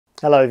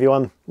Hello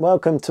everyone,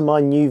 welcome to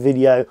my new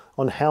video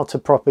on how to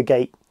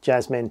propagate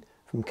jasmine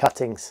from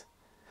cuttings.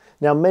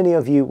 Now many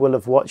of you will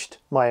have watched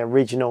my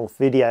original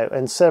video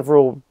and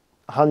several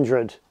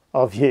hundred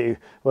of you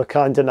were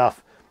kind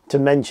enough to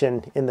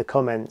mention in the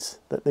comments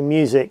that the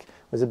music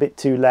was a bit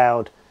too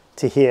loud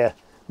to hear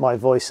my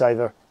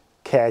voiceover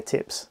care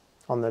tips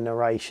on the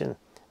narration.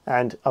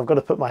 And I've got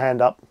to put my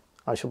hand up.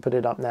 I shall put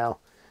it up now.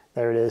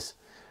 There it is.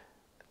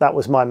 That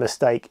was my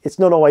mistake. It's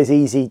not always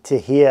easy to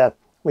hear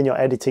when you're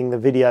editing the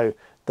video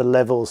the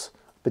levels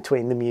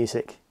between the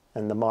music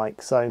and the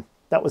mic, so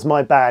that was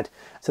my bad.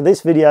 So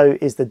this video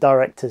is the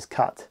director's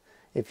cut,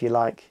 if you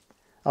like.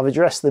 I've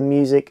addressed the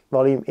music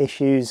volume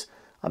issues.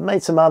 I've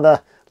made some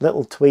other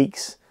little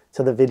tweaks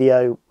to the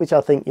video which I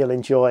think you'll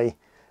enjoy,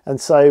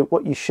 and so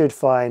what you should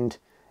find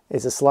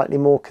is a slightly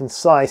more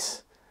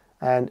concise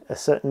and a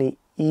certainly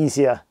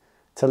easier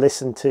to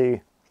listen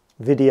to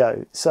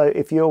video. So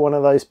if you're one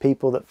of those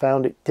people that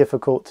found it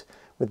difficult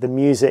with the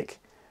music,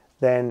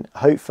 then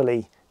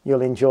hopefully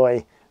you'll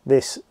enjoy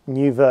this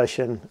new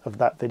version of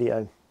that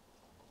video.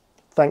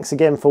 Thanks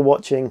again for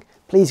watching.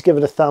 Please give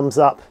it a thumbs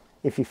up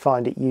if you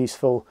find it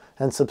useful,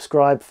 and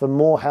subscribe for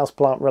more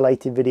houseplant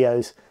related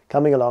videos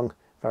coming along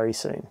very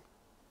soon.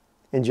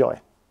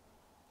 Enjoy.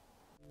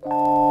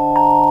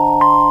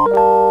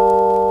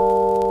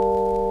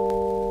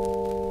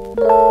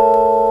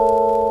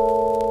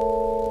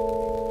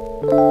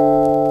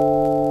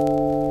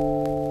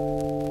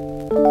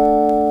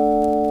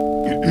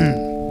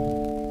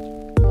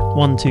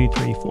 One, two,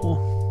 three, four.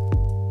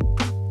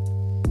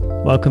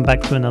 Welcome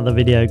back to another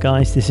video,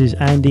 guys. This is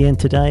Andy, and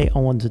today I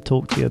want to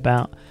talk to you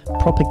about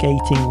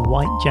propagating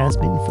white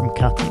jasmine from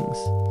cuttings.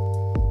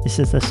 This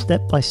is a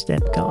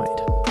step-by-step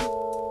guide.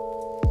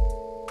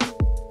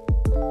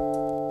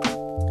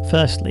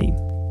 Firstly,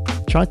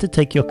 try to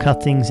take your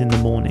cuttings in the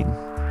morning.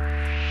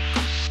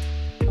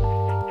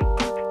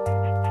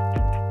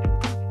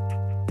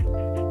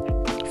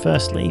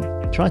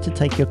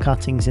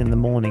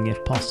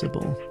 If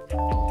possible.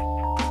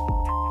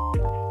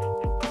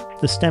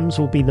 The stems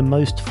will be the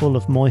most full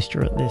of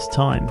moisture at this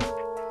time,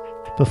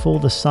 before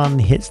the sun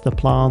hits the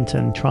plant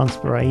and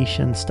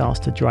transpiration starts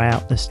to dry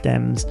out the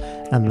stems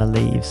and the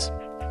leaves.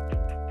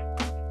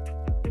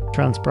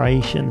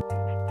 Transpiration.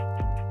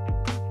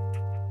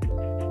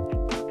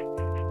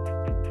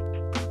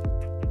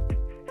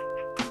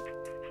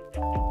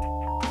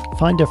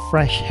 Find a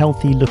fresh,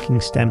 healthy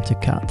looking stem to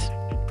cut.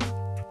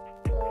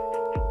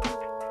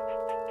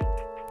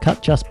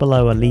 Cut just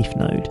below a leaf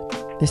node.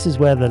 This is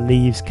where the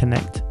leaves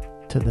connect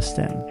to the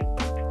stem.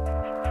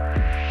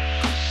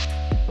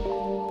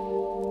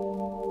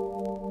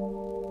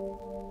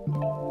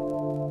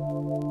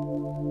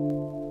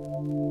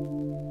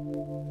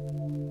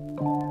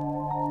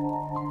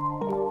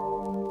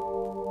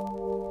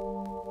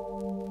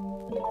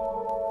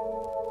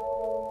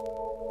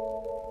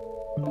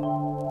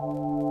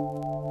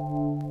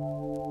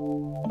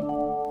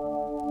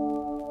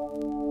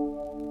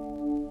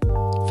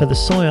 For the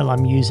soil,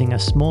 I'm using a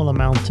small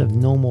amount of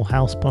normal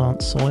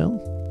houseplant soil,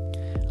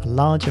 a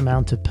large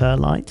amount of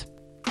perlite,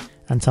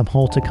 and some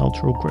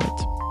horticultural grit.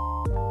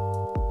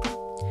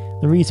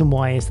 The reason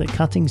why is that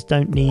cuttings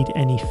don't need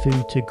any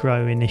food to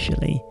grow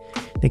initially.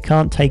 They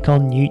can't take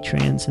on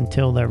nutrients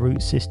until their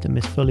root system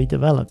is fully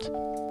developed.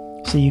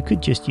 So you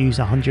could just use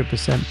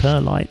 100%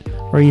 perlite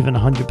or even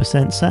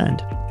 100%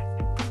 sand.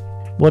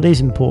 What is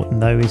important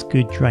though is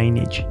good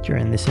drainage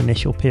during this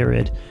initial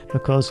period,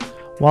 because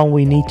while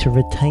we need to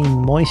retain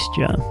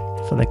moisture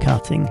for the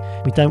cutting,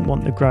 we don't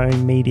want the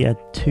growing media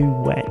too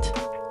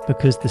wet,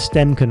 because the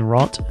stem can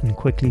rot and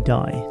quickly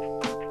die.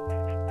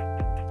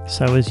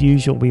 So as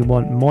usual, we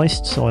want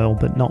moist soil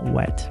but not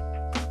wet.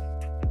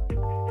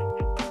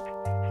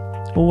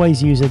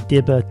 Always use a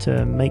dibber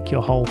to make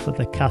your hole for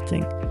the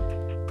cutting.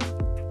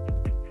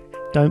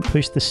 Don't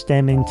push the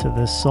stem into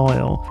the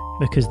soil,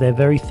 because they're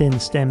very thin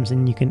stems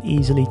and you can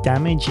easily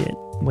damage it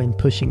when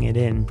pushing it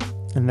in,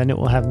 and then it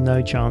will have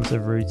no chance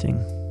of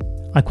rooting.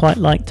 I quite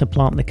like to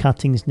plant the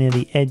cuttings near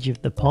the edge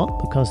of the pot,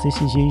 because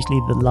this is usually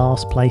the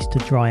last place to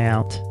dry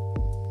out.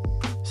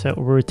 So it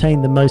will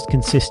retain the most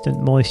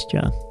consistent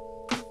moisture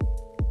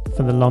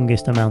for the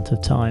longest amount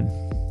of time.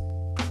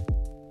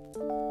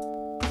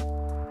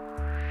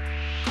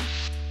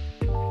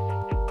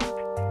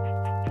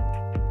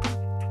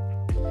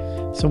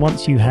 So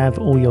once you have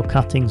all your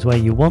cuttings where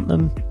you want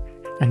them,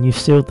 and you've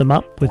sealed them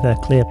up with a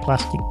clear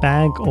plastic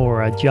bag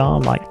or a jar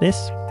like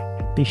this,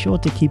 be sure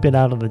to keep it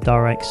out of the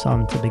direct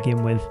sun to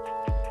begin with.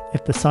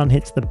 If the sun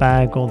hits the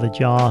bag or the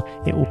jar,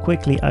 it will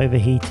quickly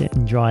overheat it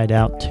and dry it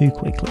out too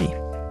quickly.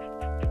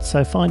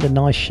 So find a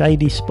nice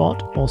shady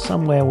spot or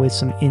somewhere with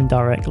some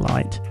indirect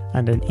light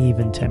and an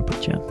even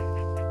temperature.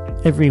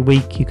 Every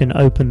week you can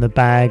open the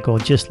bag or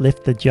just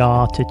lift the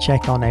jar to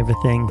check on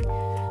everything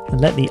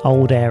and let the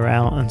old air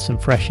out and some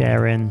fresh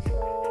air in.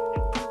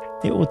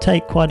 It will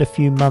take quite a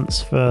few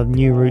months for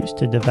new roots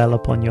to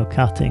develop on your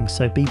cuttings,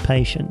 so be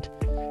patient.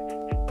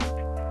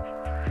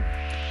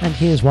 And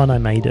here's one I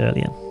made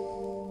earlier.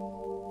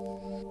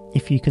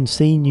 If you can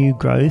see new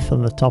growth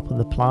on the top of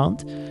the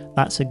plant,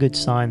 that's a good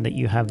sign that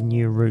you have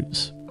new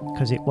roots,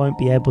 because it won't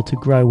be able to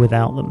grow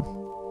without them.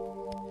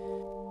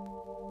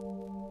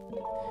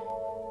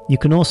 You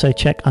can also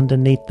check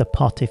underneath the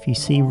pot if you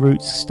see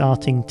roots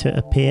starting to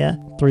appear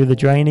through the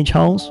drainage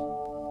holes,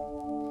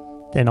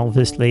 then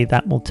obviously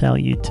that will tell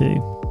you too.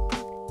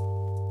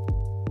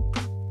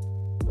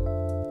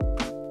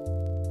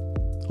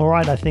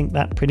 Alright, I think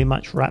that pretty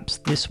much wraps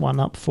this one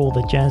up for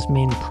the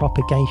jasmine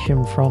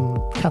propagation from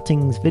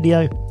cuttings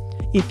video.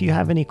 If you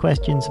have any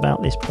questions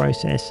about this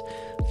process,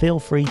 feel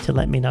free to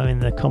let me know in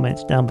the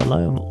comments down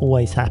below. I'm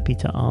always happy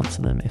to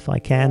answer them if I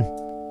can.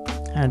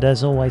 And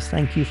as always,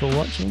 thank you for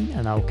watching,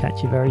 and I'll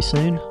catch you very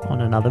soon on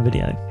another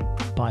video.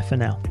 Bye for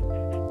now.